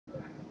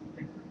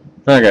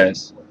Hi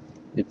guys,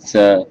 it's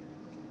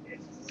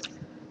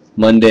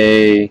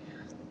Monday,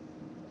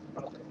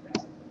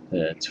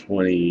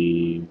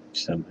 20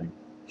 something,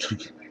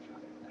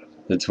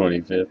 the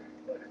 25th,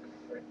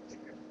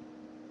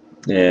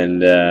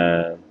 and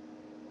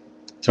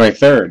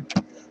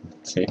 23rd.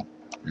 See,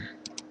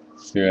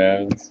 see what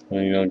happens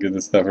when you don't get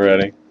the stuff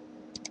ready.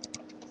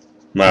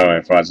 My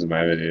wife watches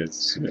my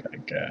videos. She's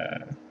like,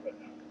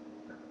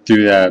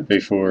 do that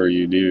before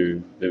you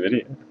do the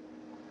video.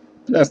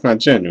 But that's not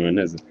genuine,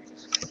 is it?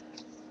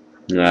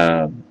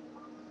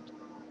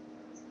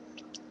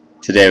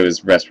 Today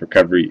was rest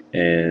recovery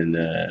and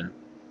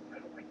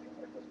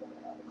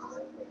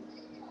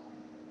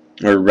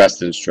or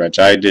rest and stretch.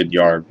 I did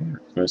yard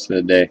work most of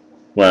the day.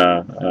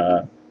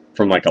 Well,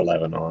 from like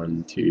 11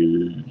 on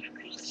to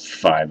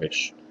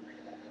 5-ish.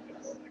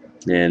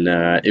 And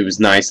it was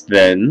nice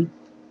then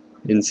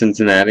in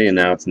Cincinnati, and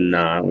now it's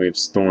not. We have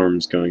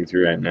storms going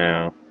through right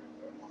now.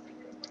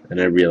 And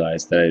I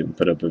realized that I didn't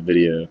put up a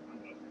video.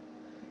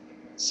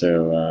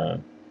 So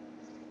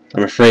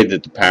I'm afraid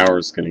that the power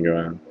is going to go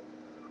out,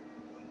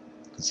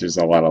 because there's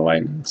a lot of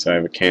lightning. So I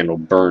have a candle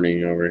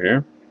burning over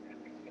here.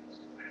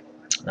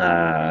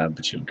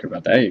 But you don't care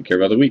about that. You care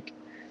about the week.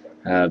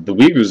 The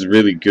week was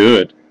really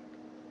good.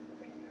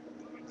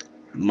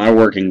 My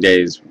working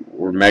days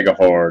were mega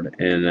hard,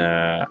 and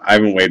I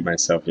haven't weighed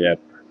myself yet.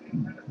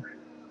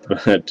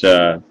 But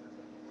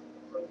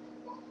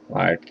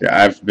like,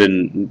 I've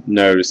been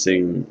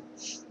noticing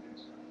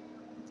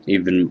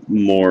even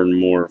more and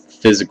more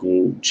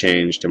physical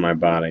change to my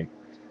body.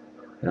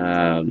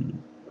 I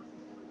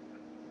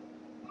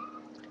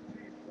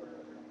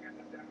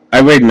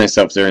weighed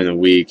myself during the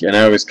week, and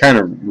I was kind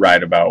of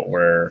right about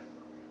where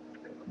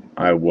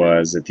I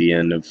was at the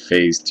end of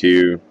phase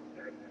 2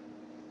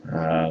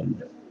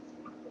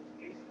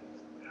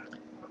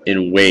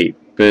 in weight.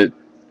 But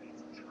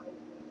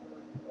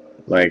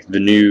like the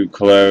new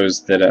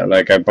clothes that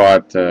I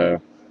bought, I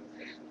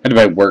had to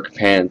buy work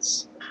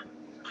pants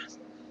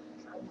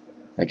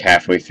like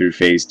halfway through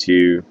phase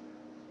 2.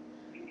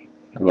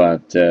 I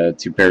bought 2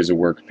 pairs of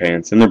work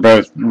pants, and they're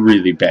both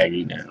really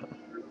baggy now.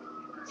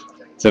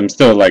 So I'm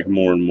still like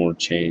more and more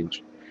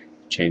change.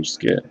 Change is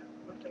good.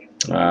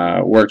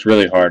 Worked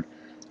really hard.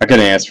 I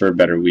couldn't ask for a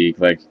better week.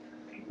 Like,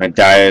 my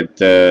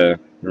diet or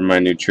my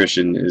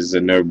nutrition is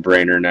a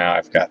no-brainer now.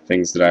 I've got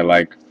things that I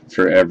like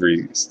for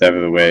every step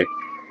of the way,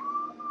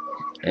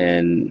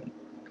 and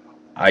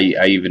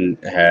I even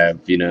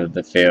have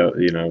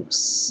the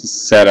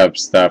set up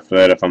stuff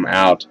that if I'm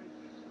out,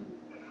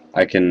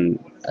 I can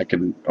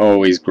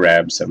always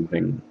grab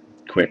something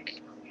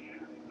quick.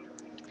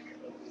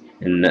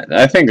 And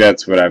I think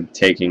that's what I'm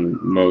taking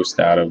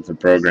most out of the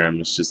program,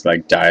 is just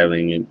like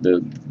dialing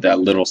that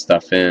little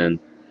stuff in.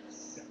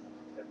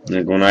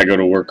 Like when I go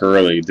to work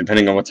early,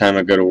 depending on what time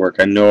I go to work,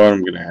 I know what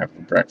I'm going to have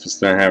for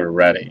breakfast, and I have it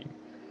ready.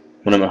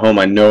 When I'm at home,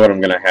 I know what I'm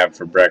going to have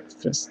for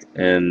breakfast,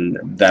 and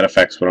that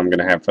affects what I'm going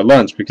to have for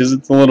lunch, because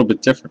it's a little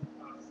bit different.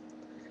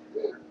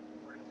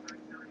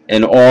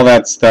 And all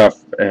that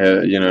stuff,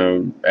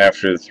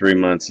 after the 3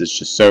 months is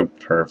just so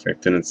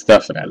perfect, and it's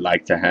stuff that I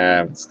like to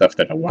have, it's stuff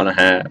that I want to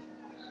have.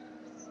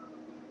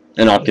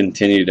 And I'll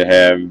continue to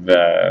have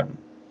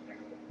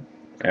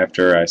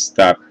after I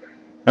stop.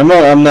 I'm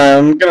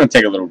gonna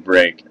take a little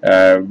break.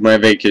 My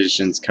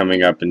vacation's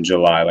coming up in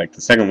July, like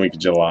the second week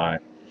of July.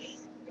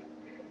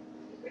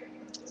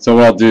 So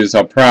what I'll do is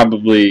I'll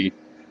probably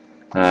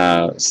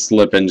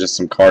slip in just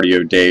some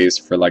cardio days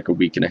for like a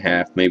week and a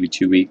half, maybe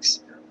 2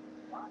 weeks.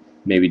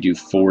 Maybe do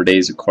 4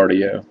 days of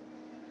cardio,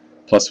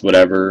 plus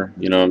whatever.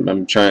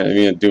 I'm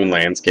trying, doing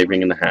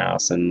landscaping in the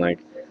house, and like,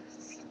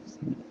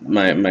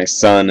 my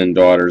son and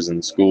daughter's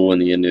in school,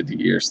 and the end of the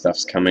year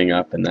stuff's coming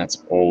up, and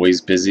that's always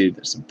busy.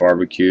 There's a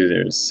barbecue,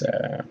 there's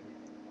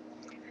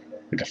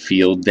like a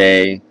field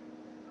day,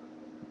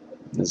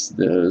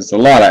 there's a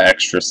lot of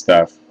extra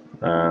stuff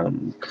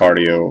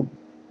cardio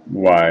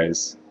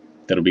wise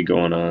that'll be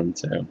going on.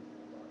 So,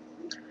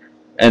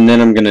 and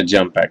then I'm gonna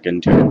jump back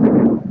into it,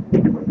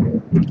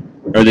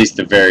 or at least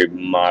a very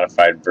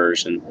modified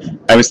version.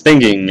 I was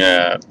thinking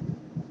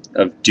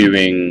of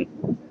doing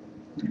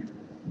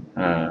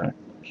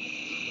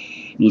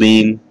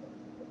lean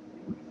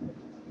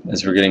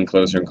as we're getting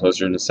closer and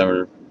closer into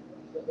summer,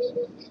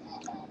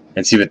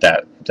 and see what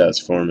that does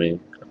for me.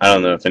 I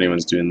don't know if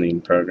anyone's doing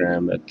lean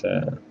program, but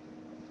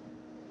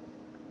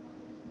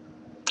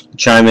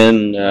chime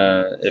in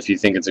if you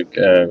think it's a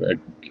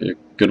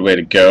good way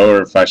to go,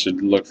 or if I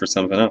should look for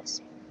something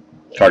else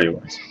cardio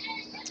wise.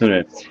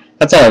 Anyway,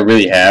 that's all I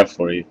really have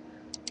for you.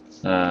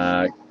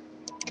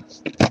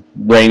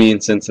 Rainy in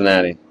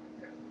Cincinnati.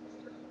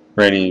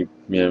 Rainy,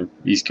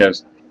 East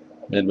Coast,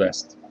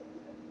 Midwest,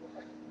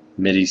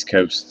 Mid-East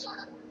Coast.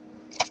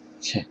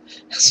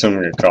 That's what I'm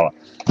going to call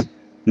it.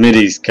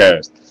 Mid-East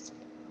Coast.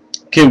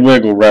 Kid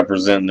Wiggle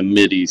representing the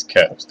Mid-East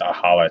Coast. I'll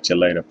holler at you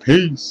later.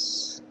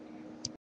 Peace.